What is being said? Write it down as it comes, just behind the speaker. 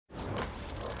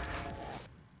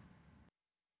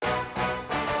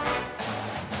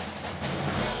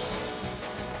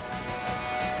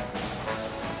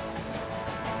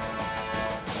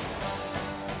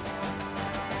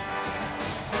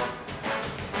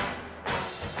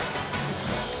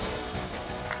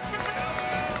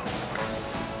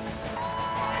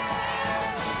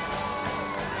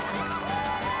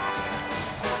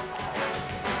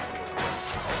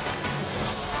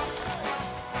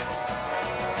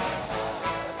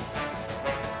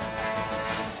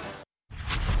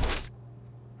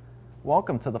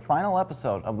Welcome to the final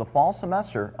episode of the fall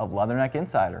semester of Leatherneck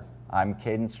Insider. I'm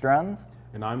Caden Strenz.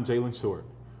 And I'm Jalen Short.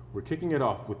 We're kicking it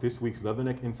off with this week's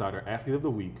Leatherneck Insider Athlete of the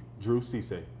Week, Drew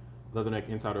Cisse. Leatherneck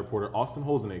Insider reporter Austin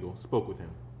Holzenagel spoke with him.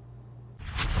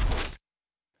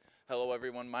 Hello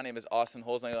everyone, my name is Austin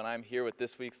Holzenagel and I'm here with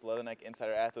this week's Leatherneck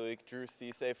Insider Athlete of the Week, Drew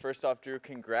Cisse. First off, Drew,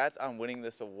 congrats on winning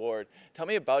this award. Tell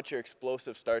me about your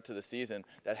explosive start to the season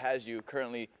that has you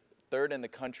currently third in the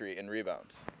country in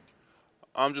rebounds.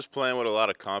 I'm just playing with a lot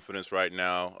of confidence right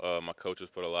now. My coaches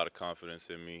put a lot of confidence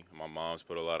in me. My mom's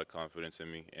put a lot of confidence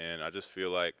in me. And I just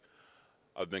feel like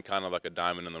I've been kind of like a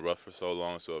diamond in the rough for so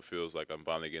long, so it feels like I'm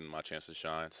finally getting my chance to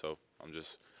shine. So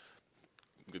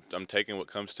I'm taking what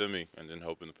comes to me and then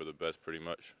hoping for the best pretty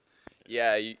much.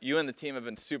 Yeah, you and the team have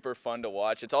been super fun to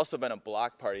watch. It's also been a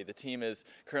block party. The team is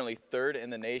currently third in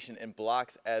the nation in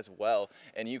blocks as well,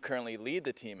 and you currently lead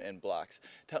the team in blocks.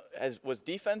 Was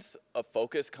defense a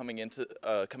focus coming into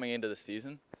the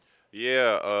season?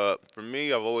 Yeah, for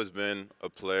me, I've always been a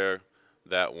player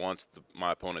that wants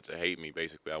my opponent to hate me,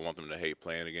 basically. I want them to hate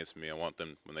playing against me. I want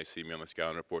them, when they see me on the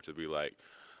scouting report, to be like,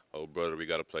 oh, brother, we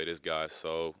got to play this guy.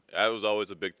 So that was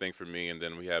always a big thing for me. And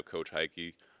then we have Coach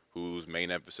Heike, whose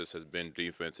main emphasis has been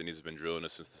defense, and he's been drilling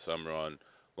us since the summer on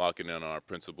locking in on our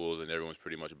principles, and everyone's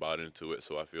pretty much bought into it.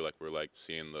 So I feel like we're like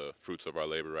seeing the fruits of our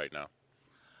labor right now.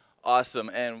 Awesome.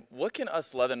 And what can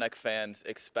us Leatherneck fans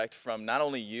expect from not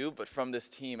only you, but from this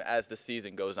team as the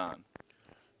season goes on?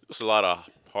 Just a lot of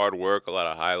hard work, a lot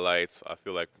of highlights. I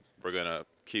feel like we're going to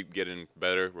keep getting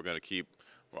better.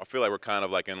 I feel like we're kind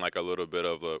of like in like a little bit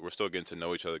of we're still getting to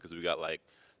know each other because we got like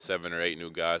 7 or 8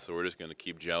 new guys. So we're just going to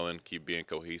keep gelling, keep being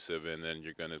cohesive, and then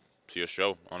you're going to see a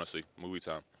show, honestly, movie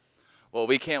time. Well,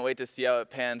 we can't wait to see how it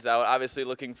pans out. Obviously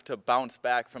looking to bounce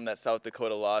back from that South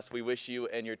Dakota loss. We wish you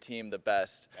and your team the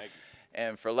best. Thank you.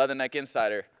 And for Leatherneck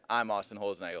Insider, I'm Austin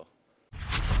Holzenagel.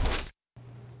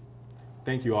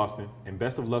 Thank you, Austin, and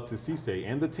best of luck to Cisse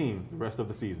and the team the rest of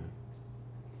the season.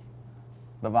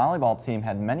 The volleyball team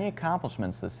had many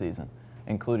accomplishments this season,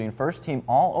 including first-team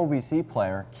All-OVC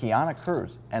player Kiana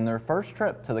Cruz and their first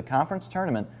trip to the conference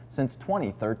tournament since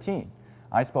 2013.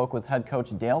 I spoke with head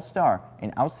coach Dale Starr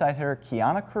and outside hitter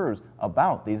Kiana Cruz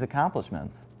about these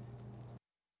accomplishments.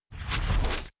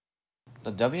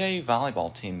 The WIU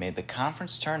volleyball team made the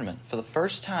conference tournament for the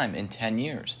first time in 10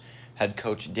 years. Head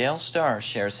coach Dale Starr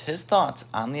shares his thoughts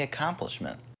on the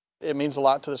accomplishment. It means a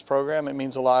lot to this program. It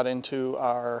means a lot into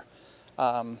our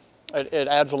it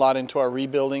adds a lot into our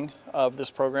rebuilding of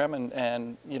this program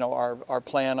and you know our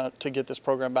plan to get this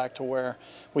program back to where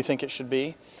we think it should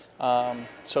be.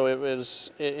 So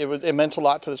it meant a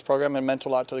lot to this program. It meant a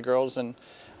lot to the girls, and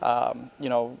you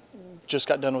know, just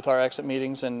got done with our exit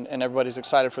meetings, and everybody's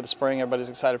excited for the spring. Everybody's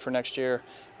excited for next year.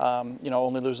 You know,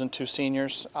 only losing 2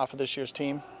 seniors off of this year's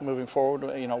team. Moving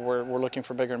forward, you know, we're looking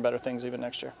for bigger and better things even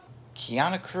next year.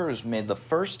 Kiana Cruz made the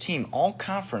first team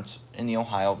all-conference in the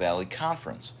Ohio Valley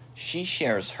Conference. She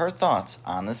shares her thoughts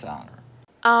on this honor.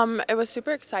 It was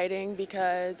super exciting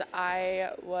because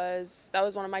that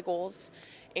was one of my goals,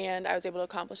 and I was able to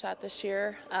accomplish that this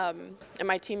year. And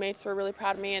my teammates were really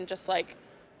proud of me, and just like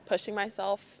pushing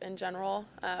myself in general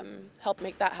helped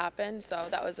make that happen. So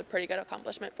that was a pretty good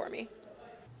accomplishment for me.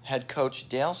 Head coach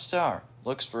Dale Starr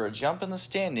looks for a jump in the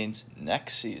standings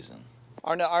next season.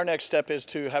 Our next step is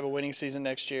to have a winning season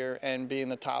next year and be in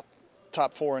the top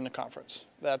 4 in the conference.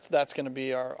 That's going to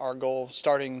be our goal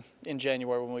starting in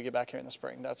January when we get back here in the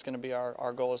spring. That's going to be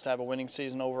our goal, is to have a winning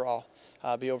season overall,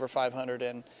 be over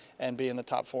 500 and be in the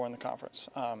top 4 in the conference.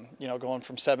 You know, going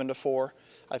from 7 to 4,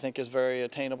 I think is very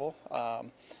attainable.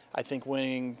 I think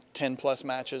winning 10+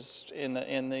 matches in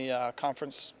the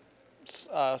conference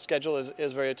schedule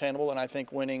is very attainable, and I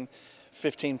think winning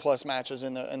 15+ matches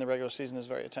in the regular season is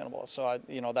very attainable. So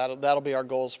you know, that'll be our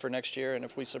goals for next year, and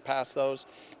if we surpass those,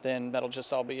 then that'll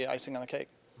just all be icing on the cake.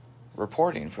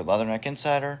 Reporting for Leatherneck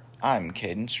Insider, I'm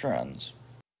Caden Strenz.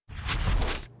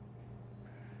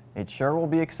 It sure will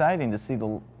be exciting to see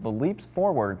the leaps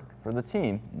forward for the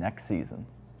team next season.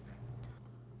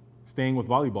 Staying with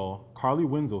volleyball, Carly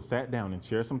Wenzel sat down and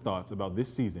shared some thoughts about this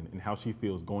season and how she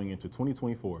feels going into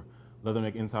 2024.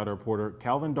 Leatherneck Insider reporter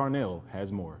Calvin Darnell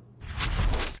has more.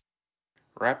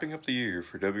 Wrapping up the year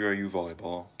for WIU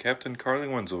volleyball, Captain Carly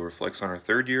Wenzel reflects on her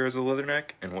 3rd year as a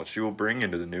Leatherneck and what she will bring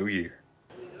into the new year.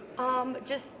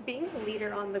 Just being the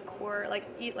leader on the court, like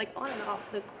on and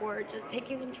off the court, just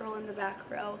taking control in the back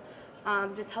row,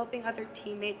 just helping other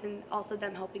teammates and also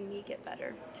them helping me get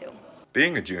better too.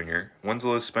 Being a junior,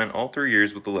 Wenzel has spent all 3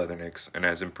 years with the Leathernecks and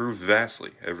has improved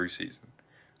vastly every season.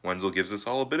 Wenzel gives us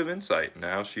all a bit of insight into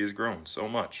how she has grown so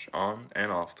much on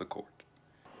and off the court.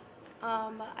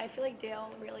 I feel like Dale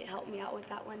really helped me out with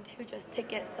that one too, just to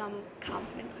get some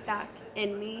confidence back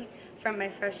in me from my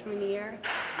freshman year,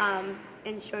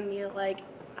 and showed me like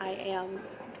I am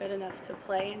good enough to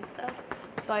play and stuff.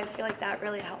 So I feel like that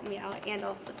really helped me out, and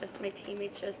also just my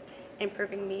teammates just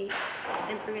improving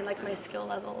like my skill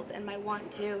levels and my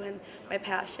want to and my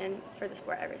passion for the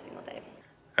sport every single day.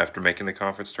 After making the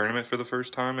conference tournament for the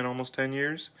first time in almost 10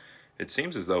 years, it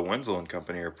seems as though Wenzel and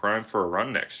company are primed for a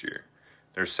run next year.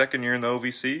 Their second year in the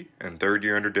OVC and third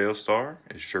year under Dale Starr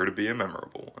is sure to be a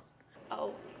memorable one.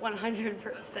 Oh,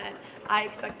 100%. I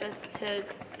expect us to,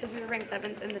 because we were ranked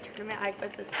 7th in the tournament, I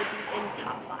expect us to be in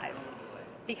top 5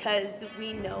 because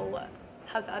we know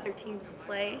how the other teams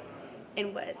play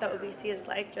and what the OVC is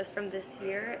like just from this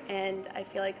year, and I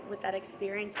feel like with that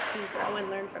experience we can grow and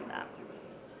learn from that.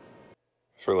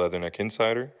 For Leatherneck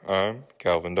Insider, I'm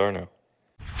Calvin Darnell.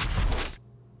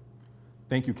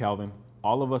 Thank you, Calvin.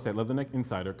 All of us at Leatherneck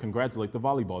Insider congratulate the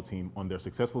volleyball team on their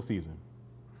successful season.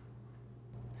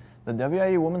 The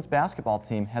WIU women's basketball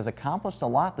team has accomplished a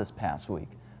lot this past week.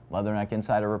 Leatherneck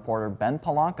Insider reporter Ben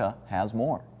Palanca has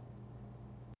more.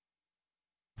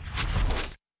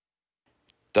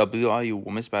 WIU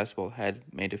women's basketball had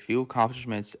made a few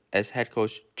accomplishments as head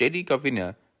coach J.D.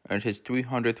 Gavina earned his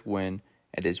 300th win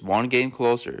and is one game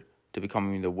closer to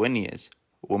becoming the winningest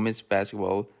women's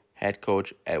basketball head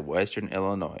coach at Western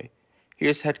Illinois.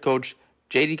 Here's head coach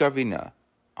J.D. Gavina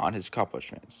on his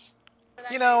accomplishments.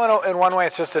 You know, in one way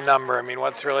it's just a number. I mean,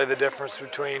 what's really the difference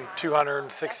between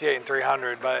 268 and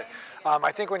 300? But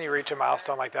I think when you reach a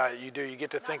milestone like that, you get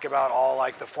to think about all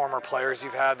like the former players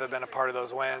you've had that have been a part of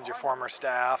those wins, your former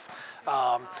staff,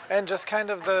 and just kind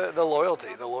of the loyalty.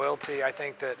 The loyalty I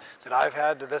think that I've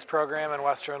had to this program in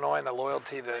Western Illinois, and the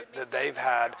loyalty that they've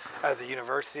had as a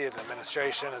university, as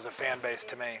administration, as a fan base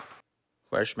to me.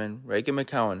 Freshman Reagan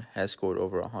McCowan has scored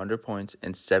over 100 points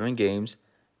in 7 games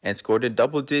and scored in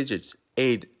double digits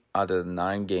 8 out of the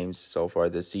 9 games so far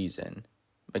this season.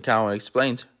 McCowan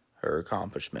explains her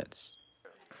accomplishments.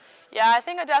 Yeah, I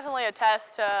think I definitely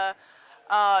attest to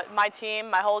my team,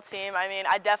 my whole team. I mean,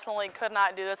 I definitely could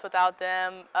not do this without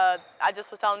them. I just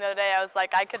was telling them the other day, I was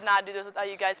like, I could not do this without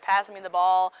you guys passing me the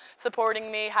ball, supporting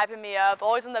me, hyping me up,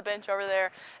 always on the bench over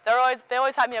there. They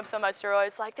always hype me up so much. They're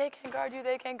always like, they can't guard you,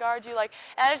 they can't guard you. Like,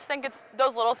 and I just think it's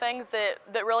those little things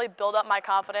that really build up my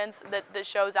confidence that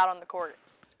shows out on the court.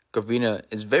 Gavina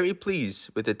is very pleased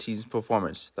with the team's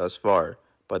performance thus far,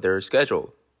 but their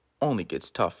schedule only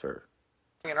gets tougher.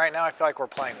 And right now I feel like we're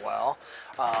playing well.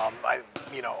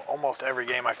 Almost every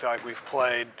game I feel like we've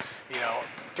played,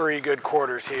 3 good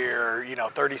quarters here,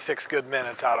 36 good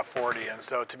minutes out of 40. And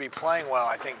so to be playing well,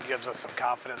 I think gives us some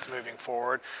confidence moving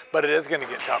forward. But it is going to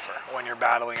get tougher when you're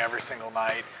battling every single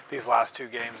night. These last 2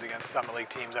 games against Summit League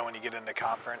teams, and when you get into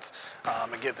conference,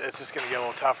 it's just going to get a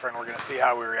little tougher, and we're going to see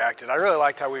how we reacted. I really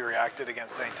liked how we reacted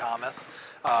against St. Thomas.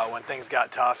 When things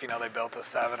got tough, they built a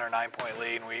 7 or 9 point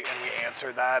lead, and we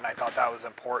answered that, and I thought that was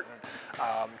important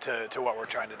to what we're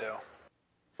trying to do.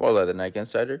 For Leatherneck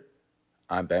Insider,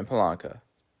 I'm Ben Palanca.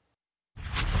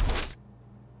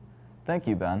 Thank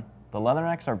you, Ben. The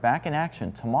Leathernecks are back in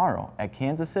action tomorrow at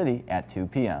Kansas City at 2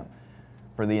 p.m.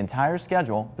 For the entire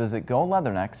schedule, visit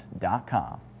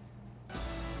goleathernecks.com.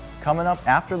 Coming up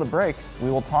after the break,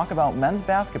 we will talk about men's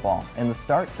basketball and the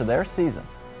start to their season.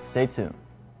 Stay tuned.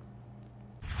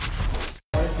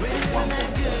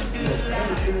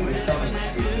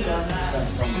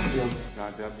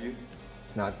 Not W?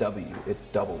 It's not W, it's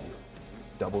W.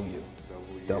 W.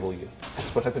 W.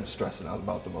 That's what I've been stressing out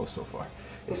about the most so far.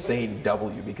 It's saying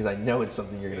W because I know it's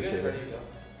something you're going to say right.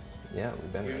 Yeah,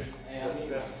 we've been there.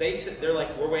 They're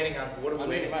like, we're waiting on, what are we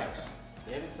waiting on?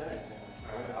 They haven't said anything.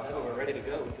 I thought we're ready to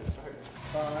go. We can start.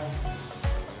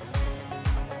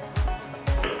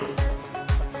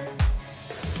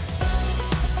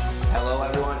 Hello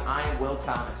everyone, I am Will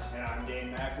Thomas. And I'm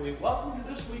Dane Mackley. Welcome to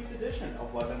this week's edition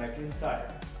of Leatherneck Insider.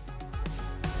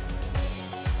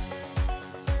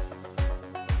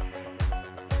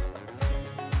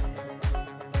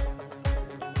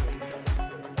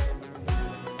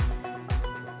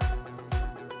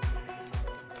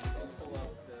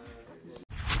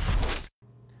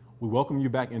 We welcome you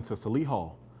back into Salih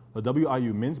Hall. The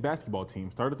WIU men's basketball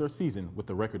team started their season with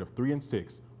a record of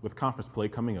 3-6 with conference play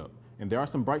coming up, and there are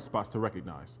some bright spots to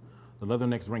recognize. The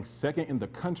Leathernecks ranked 2nd in the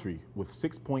country with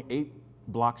 6.8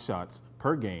 block shots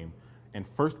per game and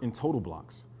 1st in total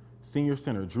blocks. Senior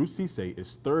center Drew Cisse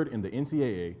is 3rd in the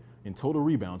NCAA in total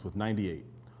rebounds with 98.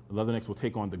 The Leathernecks will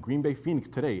take on the Green Bay Phoenix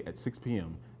today at 6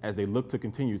 p.m. as they look to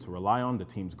continue to rely on the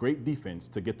team's great defense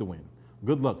to get the win.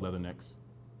 Good luck, Leathernecks.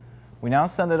 We now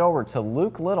send it over to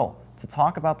Luke Little to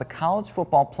talk about the college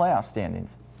football playoff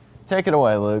standings. Take it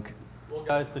away, Luke. Well,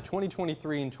 guys, the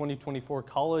 2023 and 2024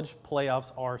 college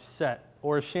playoffs are set,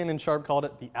 or as Shannon Sharp called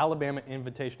it, the Alabama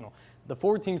Invitational. The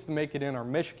 4 teams to make it in are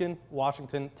Michigan,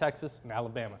 Washington, Texas, and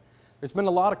Alabama. There's been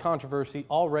a lot of controversy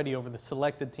already over the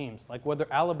selected teams, like whether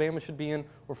Alabama should be in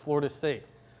or Florida State.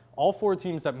 All 4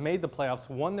 teams that made the playoffs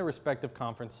won their respective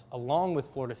conference, along with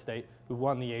Florida State, who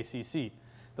won the ACC.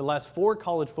 The last 4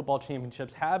 college football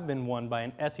championships have been won by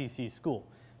an SEC school.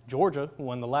 Georgia, who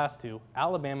won the last 2,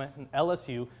 Alabama, and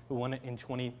LSU, who won it in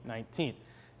 2019.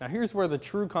 Now here's where the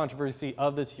true controversy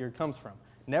of this year comes from.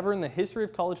 Never in the history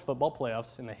of college football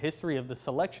playoffs, in the history of the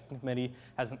selection committee,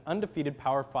 has an undefeated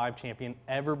Power 5 champion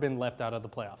ever been left out of the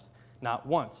playoffs. Not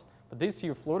once. But this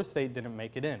year, Florida State didn't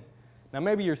make it in. Now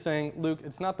maybe you're saying, Luke,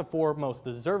 it's not the 4 most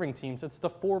deserving teams, it's the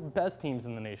 4 best teams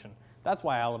in the nation. That's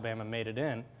why Alabama made it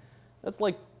in. Let's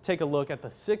take a look at the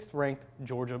 6th ranked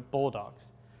Georgia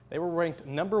Bulldogs. They were ranked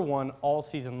 #1 all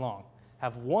season long,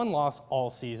 have 1 loss all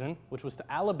season, which was to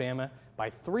Alabama by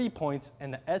 3 points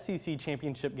in the SEC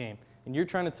championship game. And you're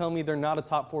trying to tell me they're not a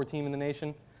top 4 team in the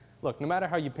nation? Look, no matter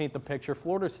how you paint the picture,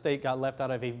 Florida State got left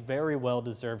out of a very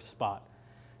well-deserved spot.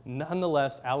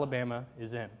 Nonetheless, Alabama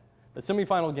is in. The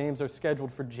semifinal games are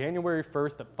scheduled for January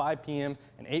 1st at 5 p.m.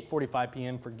 and 8:45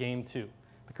 p.m. for Game 2.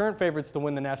 The current favorites to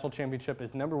win the national championship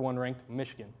is #1 ranked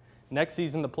Michigan. Next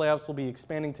season, the playoffs will be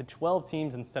expanding to 12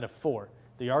 teams instead of 4.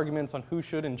 The arguments on who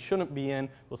should and shouldn't be in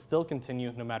will still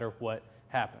continue no matter what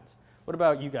happens. What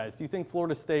about you guys? Do you think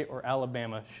Florida State or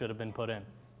Alabama should have been put in?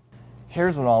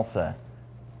 Here's what I'll say.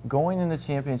 Going into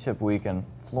championship weekend,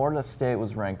 Florida State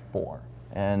was ranked 4.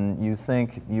 And you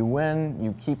think you win,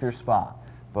 you keep your spot.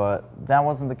 But that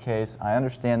wasn't the case. I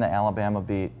understand that Alabama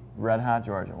beat Red Hot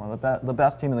Georgia, one of the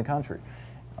best team in the country.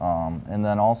 And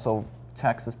then also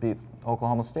Texas beat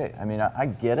Oklahoma State. I mean, I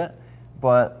get it,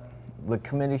 but the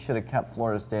committee should have kept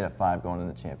Florida State at 5 going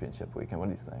into championship weekend. What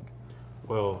do you think?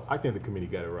 Well, I think the committee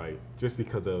got it right just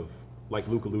because of, like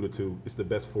Luke alluded to, it's the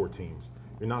best 4 teams.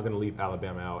 You're not going to leave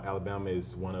Alabama out. Alabama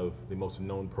is one of the most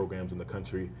known programs in the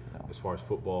country as far as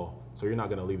football, so you're not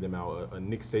going to leave them out. A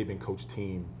Nick Saban coach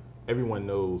team, everyone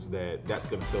knows that that's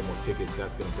going to sell more tickets,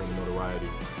 that's going to bring notoriety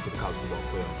to the college football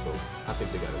playoffs, so I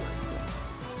think they got it right.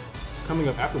 Coming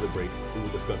up after the break, we will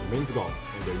discuss men's golf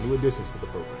and their new additions to the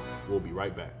program. We'll be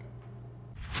right back.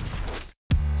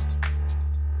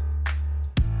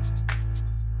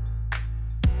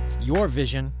 Your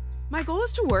vision. My goal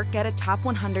is to work at a top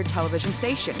 100 television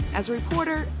station as a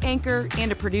reporter, anchor,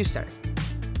 and a producer.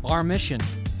 Our mission.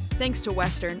 Thanks to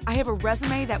Western, I have a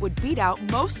resume that would beat out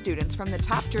most students from the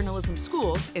top journalism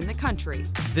schools in the country.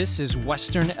 This is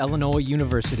Western Illinois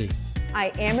University.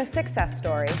 I am a success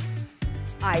story.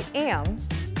 I am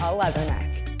a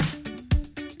Leatherneck.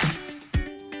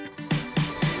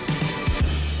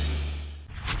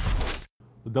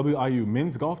 The WIU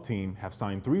men's golf team have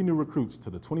signed 3 new recruits to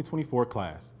the 2024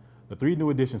 class. The 3 new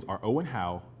additions are Owen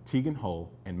Howe, Tegan Hull,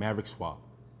 and Maverick Schwab.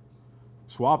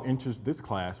 Schwab enters this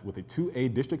class with a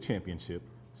 2A district championship,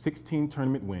 16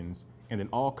 tournament wins, and an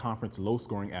all-conference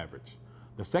low-scoring average.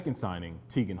 The second signing,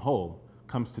 Tegan Hull,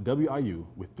 comes to WIU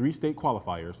with 3 state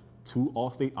qualifiers, 2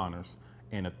 all-state honors,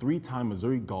 and a 3-time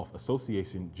Missouri Golf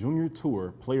Association Junior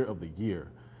Tour Player of the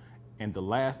Year. And the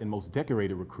last and most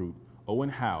decorated recruit, Owen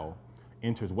Howe,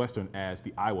 enters Western as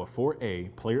the Iowa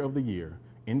 4A Player of the Year,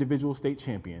 individual state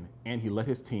champion, and he led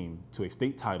his team to a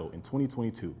state title in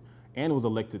 2022 and was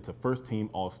elected to first team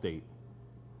All-State.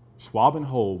 Schwab and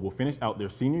Hull will finish out their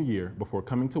senior year before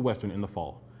coming to Western in the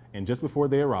fall. And just before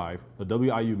they arrive, the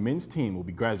WIU men's team will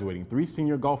be graduating 3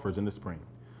 senior golfers in the spring.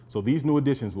 So these new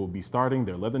additions will be starting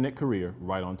their Leatherneck career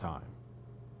right on time.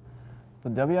 The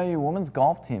WIU women's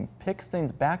golf team picks things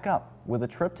back up with a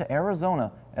trip to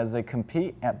Arizona as they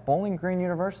compete at Bowling Green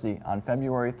University on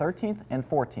February 13th and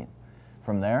 14th.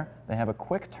 From there, they have a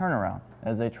quick turnaround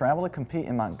as they travel to compete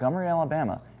in Montgomery,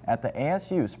 Alabama at the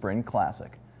ASU Spring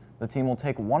Classic. The team will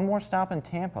take one more stop in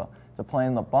Tampa to play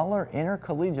in the Butler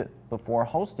Intercollegiate before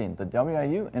hosting the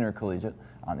WIU Intercollegiate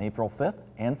on April 5th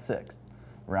and 6th.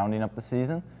 Rounding up the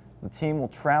season, the team will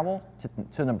travel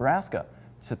to Nebraska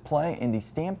to play in the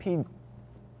Stampede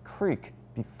Creek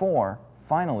before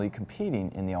finally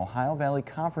competing in the Ohio Valley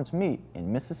Conference meet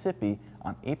in Mississippi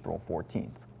on April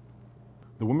 14th.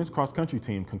 The women's cross-country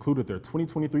team concluded their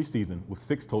 2023 season with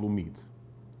 6 total meets.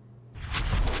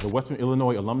 The Western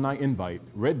Illinois Alumni Invite,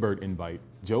 Redbird Invite,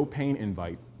 Joe Payne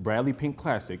Invite, Bradley Pink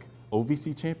Classic,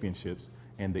 OVC Championships,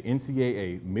 and the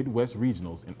NCAA Midwest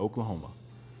Regionals in Oklahoma.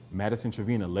 Madison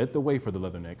Trevina led the way for the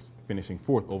Leathernecks, finishing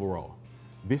 4th overall.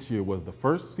 This year was the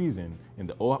first season in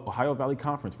the Ohio Valley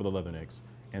Conference for the Leathernecks,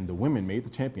 and the women made the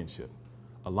championship.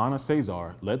 Alana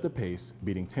Cesar led the pace,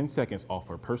 beating 10 seconds off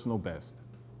her personal best.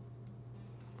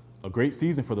 A great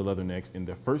season for the Leathernecks in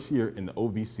their first year in the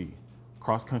OVC.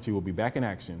 Cross country will be back in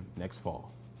action next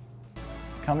fall.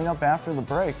 Coming up after the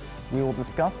break, we will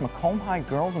discuss Macomb High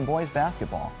girls and boys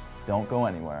basketball. Don't go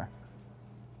anywhere.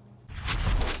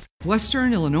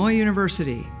 Western Illinois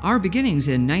University. Our beginnings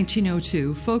in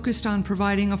 1902 focused on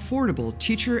providing affordable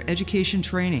teacher education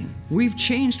training. We've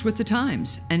changed with the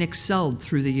times and excelled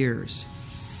through the years.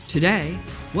 Today,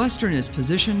 Western is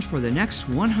positioned for the next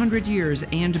 100 years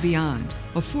and beyond.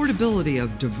 Affordability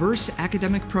of diverse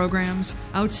academic programs,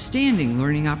 outstanding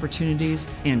learning opportunities,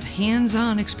 and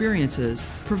hands-on experiences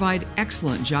provide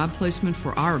excellent job placement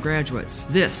for our graduates.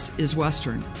 This is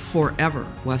Western, forever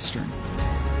Western.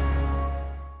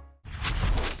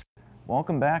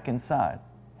 Welcome back inside.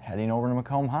 Heading over to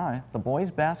Macomb High, the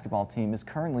boys basketball team is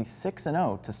currently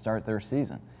 6-0 to start their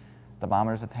season. The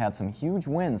Bombers have had some huge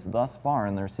wins thus far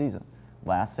in their season.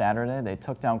 Last Saturday, they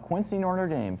took down Quincy Notre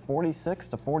Dame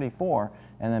 46-44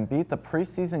 and then beat the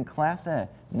preseason Class A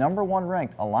 #1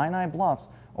 ranked Illini Bluffs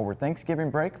over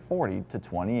Thanksgiving break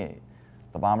 40-28.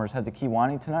 The Bombers head to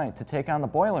Kewanee tonight to take on the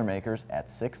Boilermakers at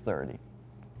 6:30.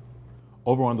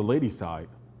 Over on the ladies' side,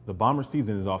 the Bombers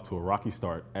season is off to a rocky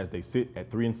start as they sit at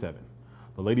 3-7.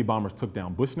 The Lady Bombers took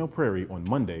down Bushnell Prairie on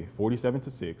Monday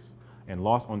 47-6 and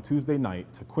lost on Tuesday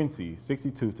night to Quincy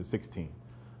 62-16.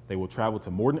 They will travel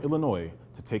to Morden, Illinois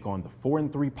to take on the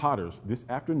 4-3 Potters this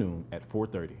afternoon at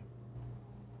 4:30.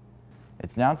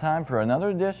 It's now time for another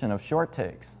edition of Short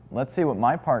Takes. Let's see what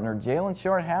my partner Jalen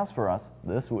Short has for us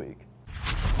this week.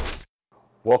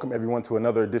 Welcome everyone to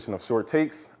another edition of Short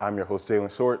Takes. I'm your host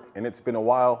Jalen Short, and it's been a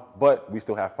while, but we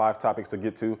still have 5 topics to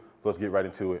get to, so let's get right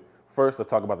into it. First, let's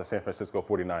talk about the San Francisco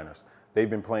 49ers. They've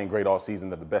been playing great all season.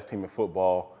 They're the best team in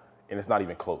football, and it's not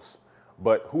even close.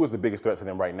 But who is the biggest threat to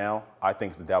them right now? I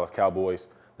think it's the Dallas Cowboys.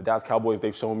 The Dallas Cowboys,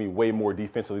 they've shown me way more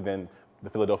defensively than the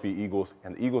Philadelphia Eagles,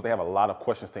 and the Eagles, they have a lot of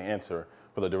questions to answer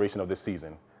for the duration of this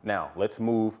season. Now, let's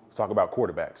move to talk about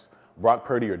quarterbacks. Brock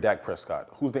Purdy or Dak Prescott?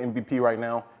 Who's the MVP right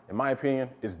now? In my opinion,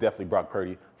 it's definitely Brock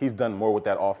Purdy. He's done more with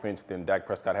that offense than Dak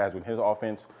Prescott has with his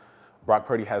offense. Brock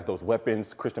Purdy has those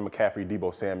weapons, Christian McCaffrey,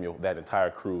 Deebo Samuel, that entire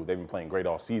crew. They've been playing great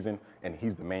all season, and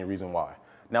he's the main reason why.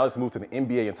 Now let's move to the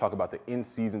NBA and talk about the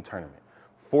in-season tournament.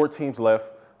 4 teams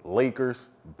left: Lakers,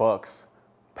 Bucks,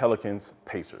 Pelicans,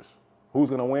 Pacers. Who's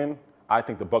going to win? I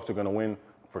think the Bucks are going to win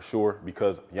for sure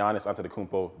because Giannis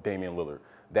Antetokounmpo, Damian Lillard.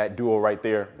 That duo right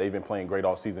there, they've been playing great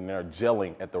all season. They're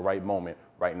gelling at the right moment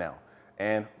right now.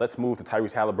 And let's move to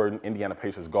Tyrese Halliburton, Indiana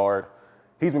Pacers guard.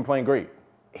 He's been playing great.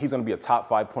 He's going to be a top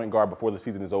 5 point guard before the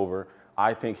season is over.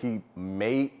 I think he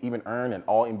may even earn an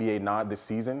All-NBA nod this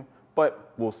season,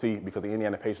 but we'll see because the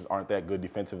Indiana Pacers aren't that good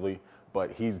defensively, but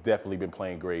he's definitely been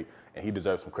playing great, and he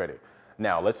deserves some credit.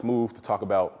 Now, let's move to talk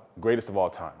about greatest of all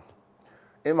time.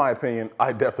 In my opinion,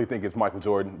 I definitely think it's Michael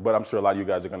Jordan, but I'm sure a lot of you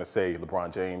guys are going to say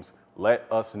LeBron James. Let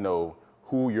us know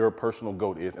who your personal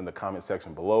GOAT is in the comment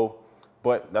section below.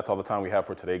 But that's all the time we have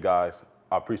for today, guys.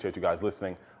 I appreciate you guys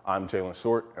listening. I'm Jalen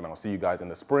Short, and I'll see you guys in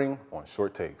the spring on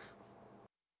Short Takes.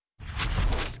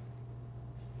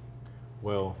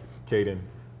 Well, Caden,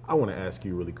 I want to ask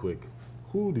you really quick.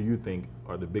 Who do you think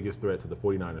are the biggest threat to the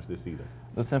 49ers this season?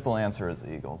 The simple answer is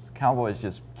the Eagles. Cowboys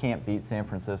just can't beat San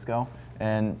Francisco,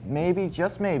 and maybe,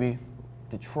 just maybe,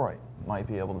 Detroit might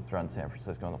be able to threaten San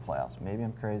Francisco in the playoffs. Maybe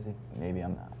I'm crazy, maybe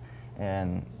I'm not.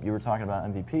 And you were talking about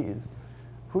MVPs.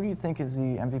 Who do you think is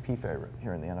the MVP favorite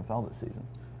here in the NFL this season?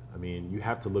 I mean, you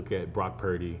have to look at Brock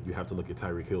Purdy. You have to look at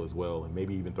Tyreek Hill as well, and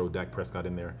maybe even throw Dak Prescott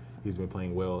in there. He's been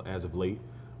playing well as of late.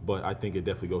 But I think it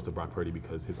definitely goes to Brock Purdy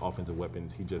because his offensive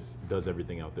weapons, he just does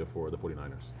everything out there for the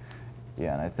 49ers.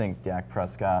 Yeah, and I think Dak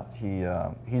Prescott,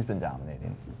 he's been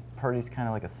dominating. Purdy's kind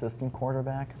of like a system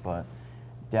quarterback, but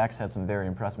Dak's had some very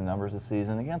impressive numbers this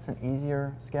season against an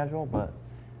easier schedule, but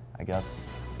I guess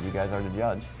you guys are the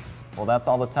judge. Well, that's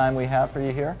all the time we have for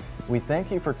you here. We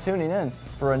thank you for tuning in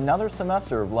for another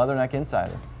semester of Leatherneck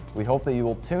Insider. We hope that you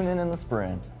will tune in the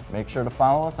spring. Make sure to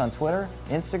follow us on Twitter,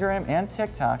 Instagram, and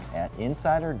TikTok at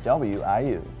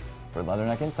InsiderWIU. For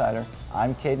Leatherneck Insider,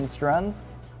 I'm Caden Strens.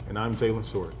 And I'm Jalen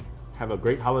Short. Have a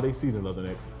great holiday season,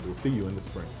 Leathernecks. We'll see you in the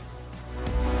spring.